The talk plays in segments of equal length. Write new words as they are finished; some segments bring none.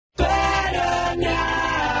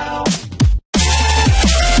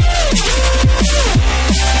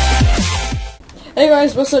Hey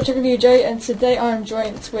guys, what's up, JackoDEJ, and today I'm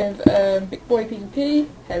joined with Big Boy PvP.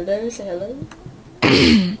 Hello, say hello.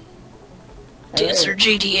 Dancer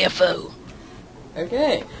GTFO.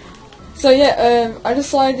 Okay. So yeah, I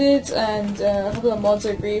decided, and a couple of mods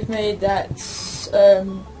agreed with me, that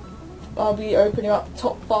I'll be opening up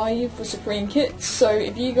top 5 for Supreme Kits. So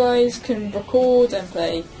if you guys can record and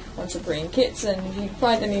play on Supreme Kits, and if you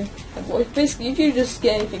find any, basically if you just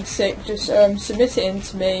get anything sick, just submit it in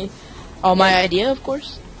to me. Oh, my idea, of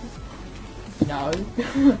course. No.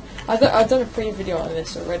 I've done a pre-video on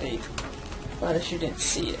this already, but unless you didn't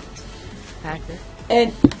see it. Hacker.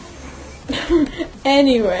 And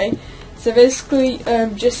anyway, so basically,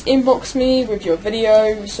 just inbox me with your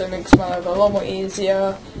video, so it makes my life a lot more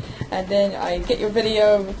easier. And then I get your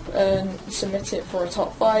video and submit it for a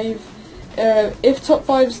top 5. If top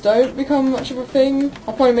 5s don't become much of a thing,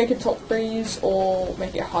 I'll probably make it top 3s or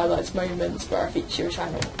make it highlights moments where I feature your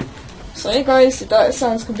channel. So yeah guys, if that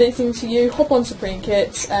sounds convincing to you, hop on Supreme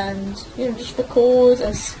Kits and just record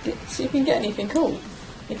and see if you can get anything cool.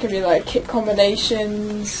 It could be like kit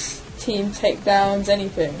combinations, team takedowns,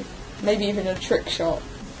 anything. Maybe even a trick shot.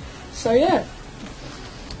 So yeah.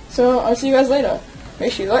 So I'll see you guys later.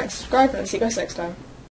 Make sure you like, subscribe, and I'll see you guys next time.